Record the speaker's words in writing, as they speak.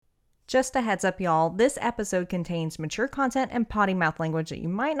Just a heads up, y'all, this episode contains mature content and potty mouth language that you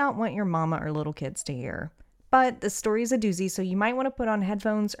might not want your mama or little kids to hear. But the story is a doozy, so you might want to put on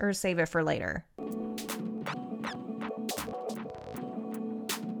headphones or save it for later.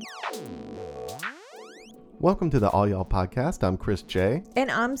 Welcome to the All Y'all Podcast. I'm Chris J. And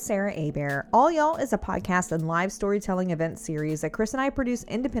I'm Sarah Abear. All Y'all is a podcast and live storytelling event series that Chris and I produce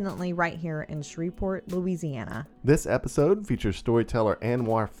independently right here in Shreveport, Louisiana. This episode features storyteller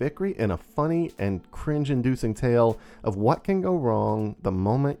Anwar Fikri in a funny and cringe-inducing tale of what can go wrong the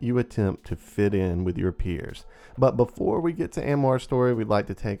moment you attempt to fit in with your peers. But before we get to Anwar's story, we'd like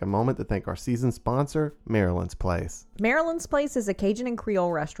to take a moment to thank our season sponsor, Maryland's Place. Maryland's Place is a Cajun and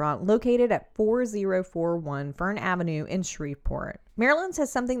Creole restaurant located at 4041 Fern Avenue in Shreveport. Maryland's has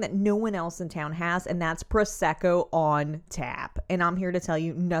something that no one else in town has, and that's Prosecco on tap. And I'm here to tell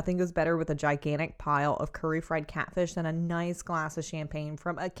you, nothing goes better with a gigantic pile of curry-fried catfish than a nice glass of champagne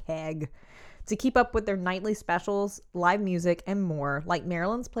from a keg. To keep up with their nightly specials, live music, and more, like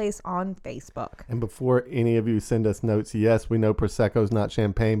Maryland's Place on Facebook. And before any of you send us notes, yes, we know Prosecco's not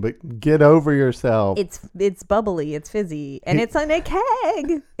champagne, but get over yourself. It's bubbly, it's fizzy, and it's in a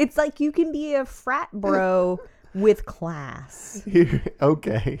keg. It's like you can be a frat bro with class. Here's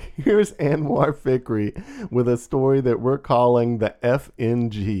Anwar Fikri with a story that we're calling the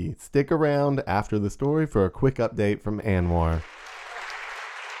FNG. Stick around after the story for a quick update from Anwar.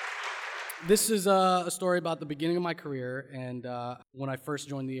 This is a story about the beginning of my career and when I first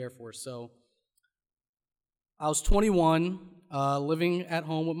joined the Air Force. So I was 21, living at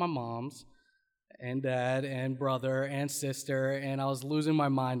home with my moms and dad and brother and sister, and I was losing my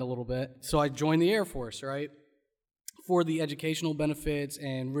mind a little bit. So I joined the Air Force, right, for the educational benefits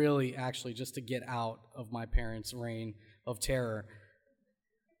and really actually just to get out of my parents' reign of terror.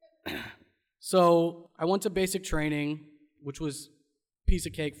 So I went to basic training, which was piece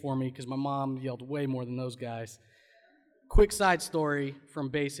of cake for me because my mom yelled way more than those guys. Quick side story from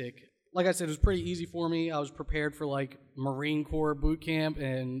basic. Like I said, it was pretty easy for me. I was prepared for like Marine Corps boot camp,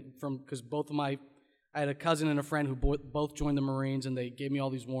 and because I had a cousin and a friend who both joined the Marines, and they gave me all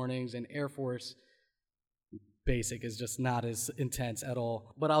these warnings. And Air Force basic is just not as intense at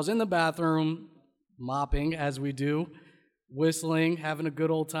all. But I was in the bathroom mopping as we do, whistling, having a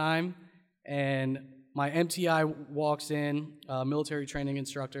good old time, and my MTI walks in, military training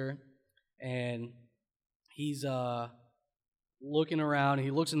instructor, and he's looking around.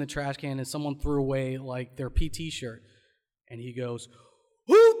 He looks in the trash can, and someone threw away like their PT shirt, and he goes,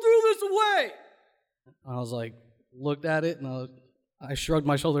 "Who threw this away?" I was like, looked at it, and I shrugged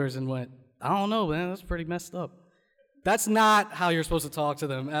my shoulders and went, "I don't know, man. That's pretty messed up." That's not how you're supposed to talk to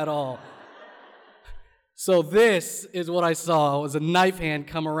them at all. So this is what I saw. It was a knife hand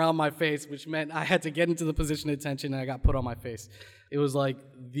come around my face, which meant I had to get into the position of attention, and I got put on my face. It was like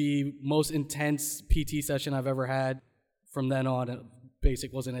the most intense PT session I've ever had. From then on,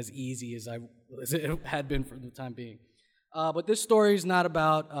 basic wasn't as easy as it had been for the time being. But this story is not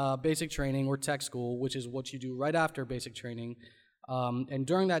about basic training or tech school, which is what you do right after basic training. And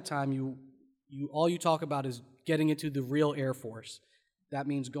during that time, all you talk about is getting into the real Air Force. That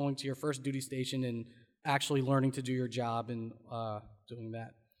means going to your first duty station and actually learning to do your job and doing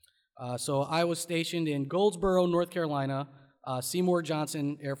that. So I was stationed in Goldsboro, North Carolina, Seymour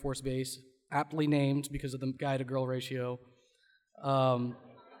Johnson Air Force Base, aptly named because of the guy-to-girl ratio.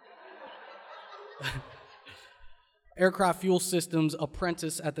 Aircraft fuel systems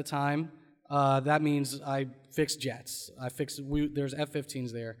apprentice at the time. That means I fixed jets. There's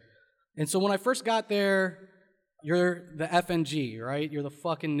F-15s there. And so when I first got there, you're the FNG, right? You're the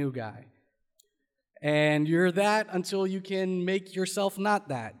fucking new guy. And you're that until you can make yourself not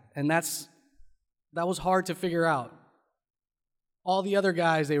that. And that was hard to figure out. All the other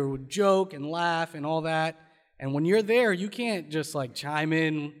guys, they would joke and laugh and all that. And when you're there, you can't just like chime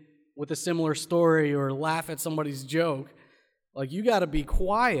in with a similar story or laugh at somebody's joke. Like, you got to be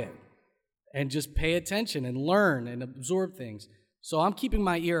quiet and just pay attention and learn and absorb things. So I'm keeping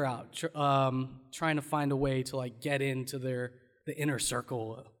my ear out, trying to find a way to like get into the inner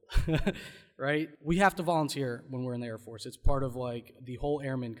circle. Right? We have to volunteer when we're in the Air Force. It's part of like the whole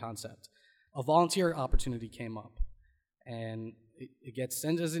airman concept. A volunteer opportunity came up, and it gets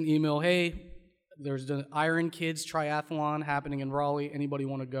sent as an email. Hey, there's the Iron Kids Triathlon happening in Raleigh. Anybody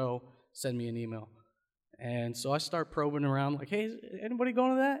want to go? Send me an email. And so I start probing around, like, hey, is anybody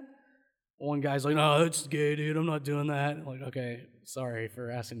going to that? One guy's like, no, it's gay, dude. I'm not doing that. I'm like, okay, sorry for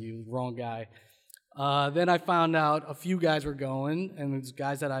asking you. Wrong guy. Then I found out a few guys were going, and it's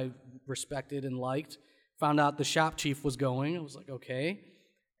guys that I respected and liked. Found out the shop chief was going. I was like, okay.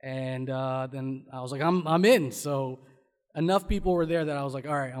 And then I was like, I'm in. So enough people were there that I was like,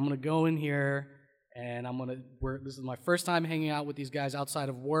 all right, I'm going to go in here, and this is my first time hanging out with these guys outside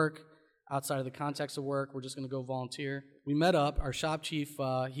of work, outside of the context of work. We're just going to go volunteer. We met up. Our shop chief,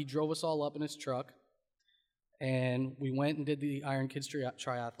 he drove us all up in his truck, and we went and did the Iron Kids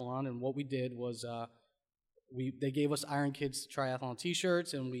Triathlon, and what we did was they gave us Iron Kids Triathlon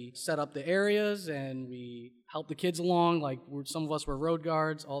t-shirts, and we set up the areas, and we helped the kids along. Like, some of us were road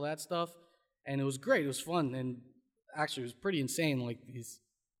guards, all that stuff, and it was great. It was fun, and actually it was pretty insane, like these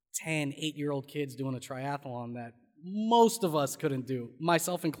 10, 8-year-old kids doing a triathlon that most of us couldn't do,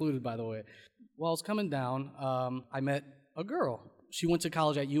 myself included, by the way. While I was coming down, I met a girl. She went to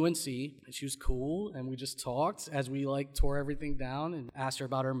college at UNC, and she was cool, and we just talked as we tore everything down, and asked her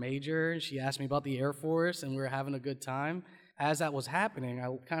about her major, and she asked me about the Air Force, and we were having a good time. As that was happening, I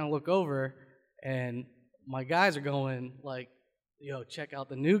kind of look over, and my guys are going yo, check out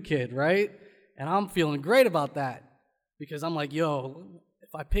the new kid, right? And I'm feeling great about that, because I'm like, yo,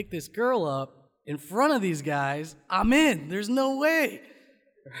 if I pick this girl up in front of these guys, I'm in. There's no way.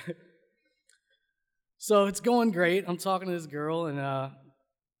 So it's going great. I'm talking to this girl, and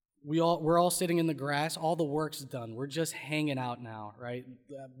we're all sitting in the grass. All the work's done. We're just hanging out now, right?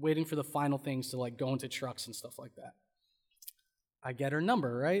 Waiting for the final things to go into trucks and stuff like that. I get her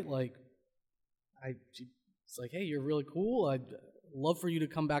number, right? It's like, hey, you're really cool. I'd love for you to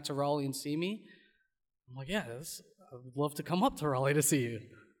come back to Raleigh and see me. I'm like, yeah, I would love to come up to Raleigh to see you.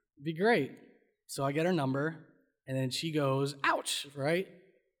 It'd be great. So I get her number, and then she goes, ouch, right?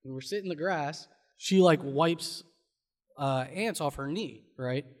 And we're sitting in the grass. She wipes ants off her knee,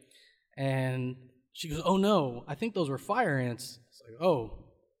 right? And she goes, oh no, I think those were fire ants. It's like, oh,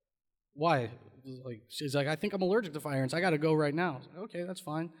 why? She's like, I think I'm allergic to fire ants. I got to go right now. I was like, okay, that's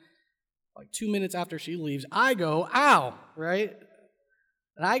fine. 2 minutes after she leaves, I go, ow, right?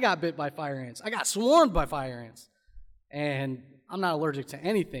 And I got bit by fire ants. I got swarmed by fire ants. And I'm not allergic to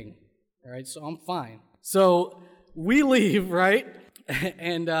anything, right? So I'm fine. So we leave, right?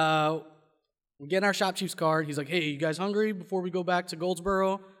 And we get in our shop chief's car. He's like, hey, you guys hungry before we go back to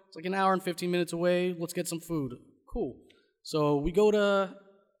Goldsboro? It's an hour and 15 minutes away. Let's get some food. Cool. So we go to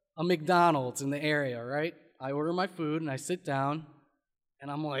a McDonald's in the area, right? I order my food, and I sit down,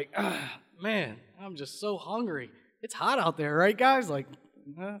 and I'm like, man, I'm just so hungry. It's hot out there, right, guys?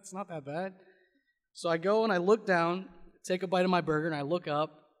 It's not that bad. So I go and I look down, take a bite of my burger, and I look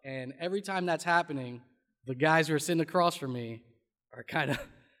up, and every time that's happening, the guys who are sitting across from me are kind of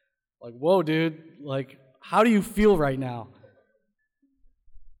whoa, dude, how do you feel right now?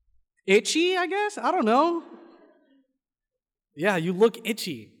 Itchy, I guess? I don't know. Yeah, you look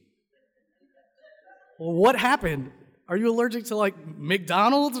itchy. Well, what happened? Are you allergic to,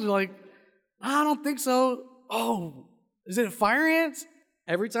 McDonald's? I don't think so. Oh, is it fire ants?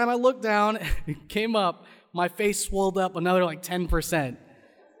 Every time I looked down, it came up, my face swelled up another 10%.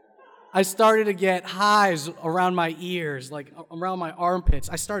 I started to get hives around my ears, around my armpits.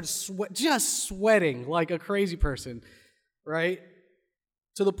 I started just sweating like a crazy person, right?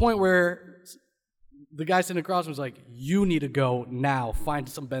 To the point where the guy sitting across was like, you need to go now, find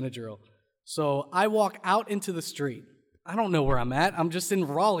some Benadryl. So I walk out into the street. I don't know where I'm at. I'm just in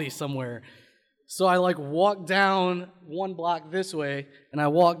Raleigh somewhere. So I walk down one block this way, and I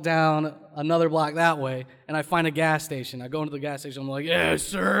walk down another block that way, and I find a gas station. I go into the gas station. I'm like, yeah,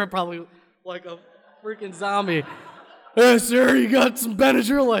 sir. Probably like a freaking zombie. Hey, sir, you got some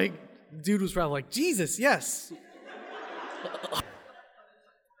Benadryl? Dude was probably like, Jesus, yes.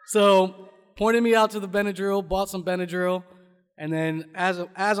 So pointed me out to the Benadryl, bought some Benadryl, and then as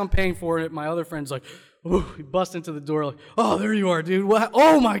I'm paying for it, my other friend's like, ooh, he busts into the door oh, there you are, dude. What?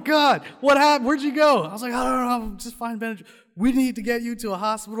 Oh, my God. What happened? Where'd you go? I was like, I don't know. I'm just fine, Benadryl. We need to get you to a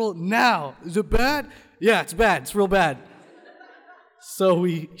hospital now. Is it bad? Yeah, it's bad. It's real bad. So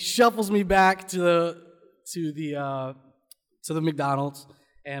he shuffles me back to the McDonald's,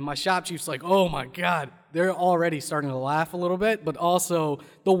 and my shop chief's like, oh, my God. They're already starting to laugh a little bit, but also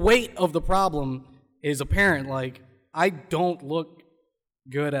the weight of the problem is apparent. I don't look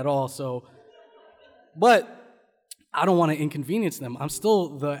good at all, so... But I don't want to inconvenience them. I'm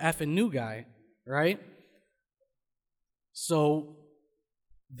still the effing new guy, right? So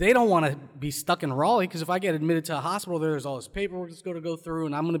they don't want to be stuck in Raleigh, because if I get admitted to a hospital, there's all this paperwork that's going to go through,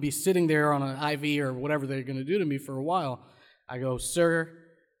 and I'm going to be sitting there on an IV or whatever they're going to do to me for a while. I go, sir,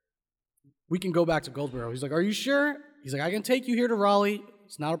 we can go back to Goldsboro. He's like, are you sure? He's like, I can take you here to Raleigh.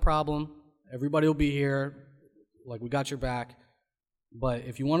 It's not a problem. Everybody will be here. We got your back. But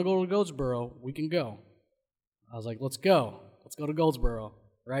if you want to go to Goldsboro, we can go. I was like, let's go. Let's go to Goldsboro,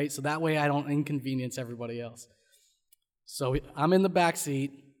 right? So that way I don't inconvenience everybody else. So I'm in the back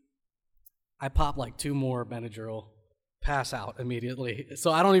seat. I pop 2 more Benadryl, pass out immediately.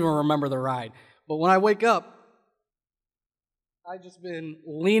 So I don't even remember the ride. But when I wake up, I've just been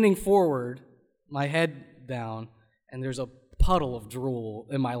leaning forward, my head down, and there's a puddle of drool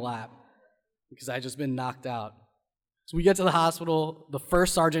in my lap because I just been knocked out. So we get to the hospital. The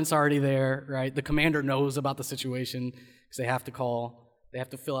first sergeant's already there, right? The commander knows about the situation because they have to call. They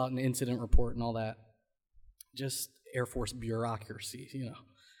have to fill out an incident report and all that. Just Air Force bureaucracy, you know.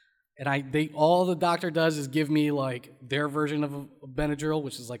 And all the doctor does is give me like their version of Benadryl,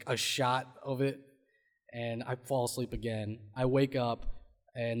 which is like a shot of it, and I fall asleep again. I wake up,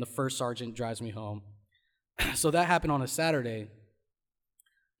 and the first sergeant drives me home. So that happened on a Saturday.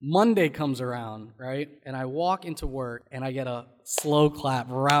 Monday comes around, right? And I walk into work, and I get a slow clap,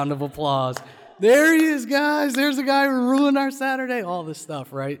 round of applause. There he is, guys. There's the guy who ruined our Saturday. All this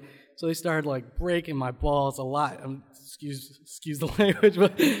stuff, right? So they started like breaking my balls a lot. Excuse the language,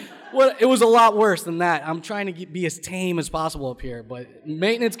 but it was a lot worse than that. I'm trying to be as tame as possible up here, but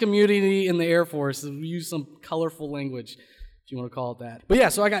maintenance community in the Air Force, we use some colorful language, if you want to call it that. But yeah,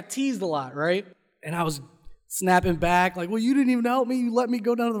 so I got teased a lot, right? And I was snapping back, like, well, you didn't even help me. You let me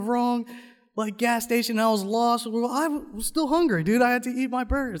go down to the wrong gas station. And I was lost. Well, I was still hungry, dude. I had to eat my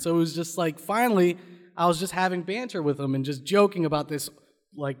burger. So it was just like, finally, I was just having banter with him and just joking about this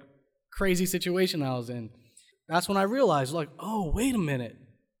like crazy situation I was in. That's when I realized, like, oh, wait a minute.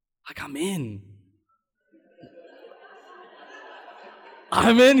 Like, I'm in.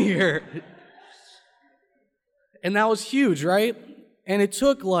 I'm in here. And that was huge, right? And it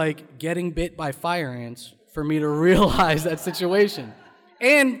took, like, getting bit by fire ants for me to realize that situation.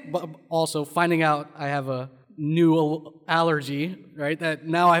 And also finding out I have a new allergy, right? That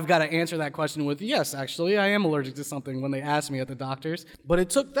now I've got to answer that question with, yes, actually, I am allergic to something when they ask me at the doctor's. But it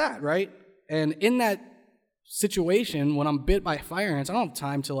took that, right? And in that situation, when I'm bit by fire ants, I don't have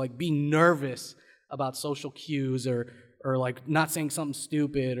time to like be nervous about social cues or like not saying something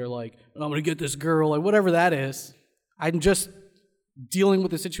stupid or like, I'm gonna get this girl, like whatever that is. I'm just dealing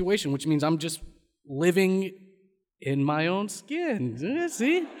with the situation, which means I'm just living in my own skin.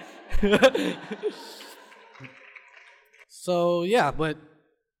 See? So yeah, but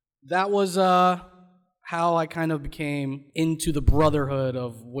that was how I kind of became into the brotherhood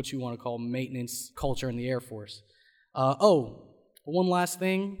of what you want to call maintenance culture in the Air Force. One last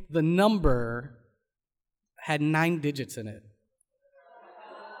thing. The number had 9 digits in it.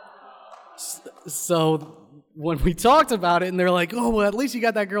 So when we talked about it, and they're like, oh, well, at least you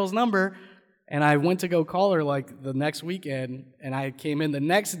got that girl's number. And I went to go call her like the next weekend, and I came in the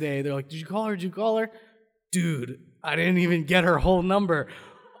next day. They're like, did you call her? Did you call her? Dude, I didn't even get her whole number.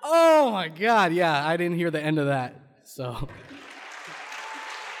 Oh my God, yeah, I didn't hear the end of that. So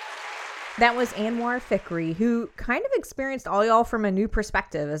that was Anwar Fikri, who kind of experienced All Y'all from a new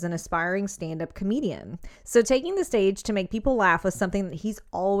perspective as an aspiring stand-up comedian. So taking the stage to make people laugh was something that he's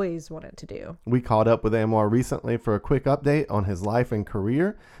always wanted to do. We caught up with Anwar recently for a quick update on his life and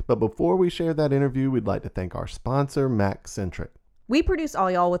career. But before we share that interview, we'd like to thank our sponsor, MacCentric. We produce All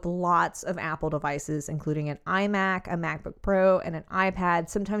Y'all with lots of Apple devices, including an iMac, a MacBook Pro, and an iPad.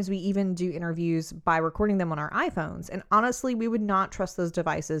 Sometimes we even do interviews by recording them on our iPhones. And honestly, we would not trust those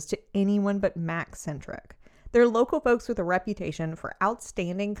devices to anyone but MacCentric. They're local folks with a reputation for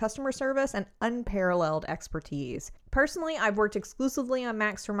outstanding customer service and unparalleled expertise. Personally, I've worked exclusively on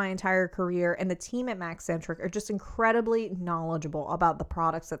Macs for my entire career, and the team at MacCentric are just incredibly knowledgeable about the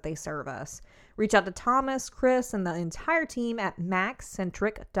products that they serve us. Reach out to Thomas, Chris, and the entire team at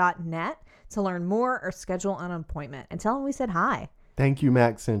maccentric.net to learn more or schedule an appointment. And tell them we said hi. Thank you,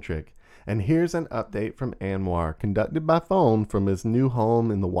 MacCentric. And here's an update from Anwar, conducted by phone from his new home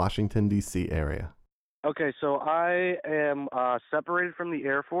in the Washington, D.C. area. Okay, so I am separated from the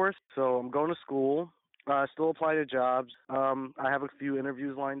Air Force, so I'm going to school, still apply to jobs. I have a few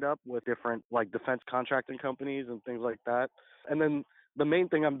interviews lined up with different, like, defense contracting companies and things like that. And then the main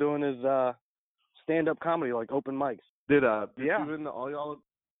thing I'm doing is stand-up comedy, like open mics. Did you and All Y'all,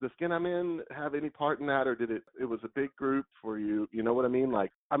 the Skin I'm In, have any part in that, or did it was a big group for you? You know what I mean? Like,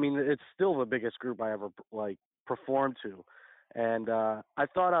 I mean, it's still the biggest group I ever, like, performed to. And I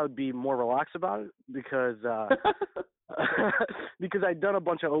thought I would be more relaxed about it because because I'd done a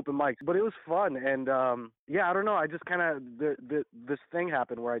bunch of open mics, but it was fun. And yeah, I don't know. I just kind of this thing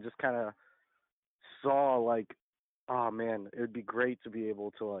happened where I just kind of saw like, oh man, it would be great to be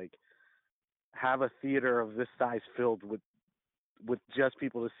able to like have a theater of this size filled with just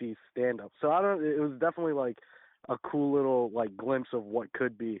people to see stand up. So it was definitely like a cool little like glimpse of what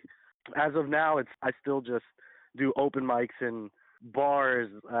could be. As of now, I still just do open mics in bars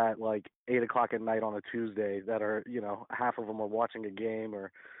at like 8 o'clock at night on a Tuesday that are, you know, half of them are watching a game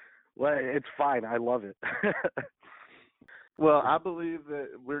or, well, it's fine. I love it. Well, I believe that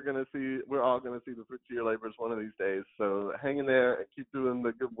we're all gonna see the fruits of your labors one of these days. So hang in there and keep doing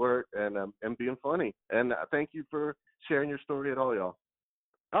the good work and being funny. And thank you for sharing your story at all, y'all.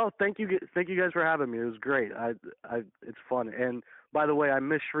 Oh, thank you guys for having me. It was great. It's fun. And by the way, I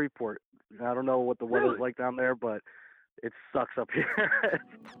miss Shreveport. I don't know what the weather's like down there, but it sucks up here.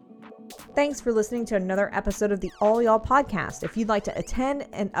 Thanks for listening to another episode of the All Y'all podcast. If you'd like to attend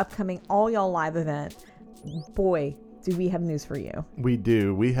an upcoming All Y'all live event, boy, do we have news for you. We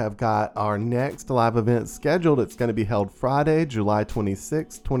do. We have got our next live event scheduled. It's going to be held Friday, July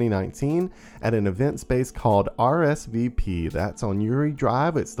 26, 2019 at an event space called RSVP. That's on Uri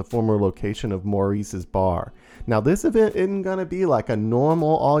Drive. It's the former location of Maurice's Bar. Now, this event isn't going to be like a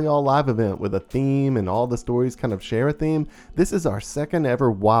normal All Y'all live event with a theme and all the stories kind of share a theme. This is our second ever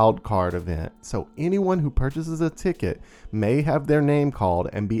wild card event. So anyone who purchases a ticket may have their name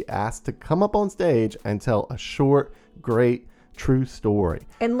called and be asked to come up on stage and tell a short, great, true story.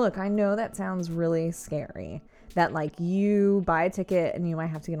 And look, I know that sounds really scary, that like you buy a ticket and you might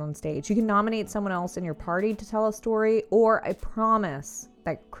have to get on stage. You can nominate someone else in your party to tell a story, or I promise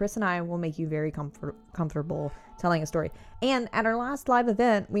that Chris and I will make you very comfortable telling a story. And at our last live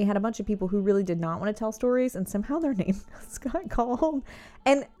event, we had a bunch of people who really did not want to tell stories, and somehow their names got called.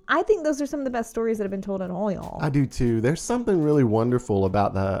 And I think those are some of the best stories that have been told at All Y'all. I do too. There's something really wonderful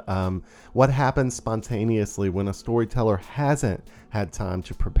about the what happens spontaneously when a storyteller hasn't had time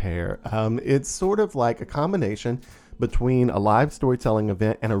to prepare. It's sort of like a combination between a live storytelling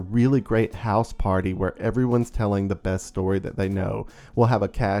event and a really great house party where everyone's telling the best story that they know. We'll have a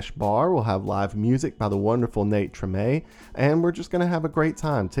cash bar, we'll have live music by the wonderful Nate Tremay, and we're just going to have a great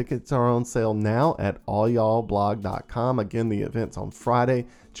time. Tickets are on sale now at allyallblog.com. Again, the event's on Friday,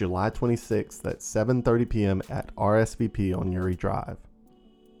 July 26th at 7:30 p.m. at RSVP on Uri Drive.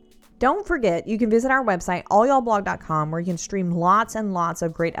 Don't forget, you can visit our website, allyallblog.com, where you can stream lots and lots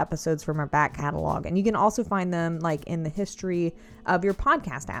of great episodes from our back catalog. And you can also find them like in the history of your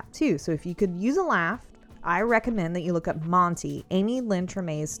podcast app too. So if you could use a laugh, I recommend that you look up Monty, Amy Lynn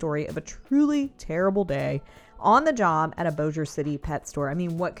Tremay's story of a truly terrible day on the job at a Bossier City pet store. I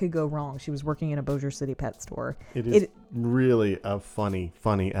mean, what could go wrong? She was working in a Bossier City pet store. It is really a funny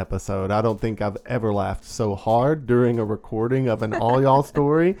episode. I don't think I've ever laughed so hard during a recording of an All Y'all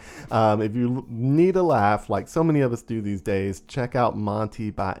story. If you need a laugh, like so many of us do these days, check out Monty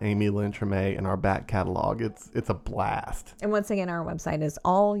by Amy Lynn Tremay in our back catalog. It's a blast. And once again, our website is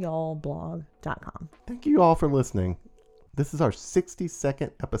allyallblog.com. Thank you all for listening. This is our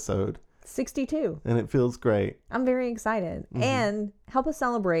 62nd episode. 62. And it feels great. I'm very excited. Mm-hmm. And help us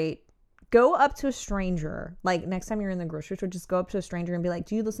celebrate. Go up to a stranger. Like next time you're in the grocery store, just go up to a stranger and be like,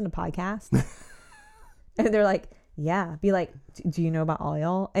 do you listen to podcasts? And they're like, yeah. Be like, do you know about All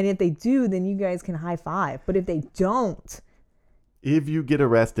Y'all? And if they do, then you guys can high five. But if they don't, if you get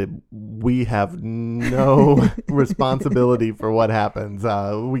arrested, we have no responsibility for what happens.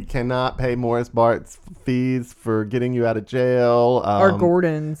 We cannot pay Morris Bart's fees for getting you out of jail. Or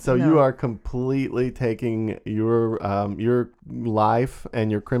Gordon's. So you are completely taking your life and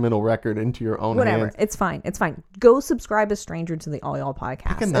your criminal record into your own hands. It's fine. It's fine. Go subscribe as stranger to the All Y'all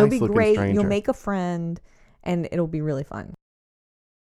podcast. Pick a nice It'll be great. Stranger. You'll make a friend, and it'll be really fun.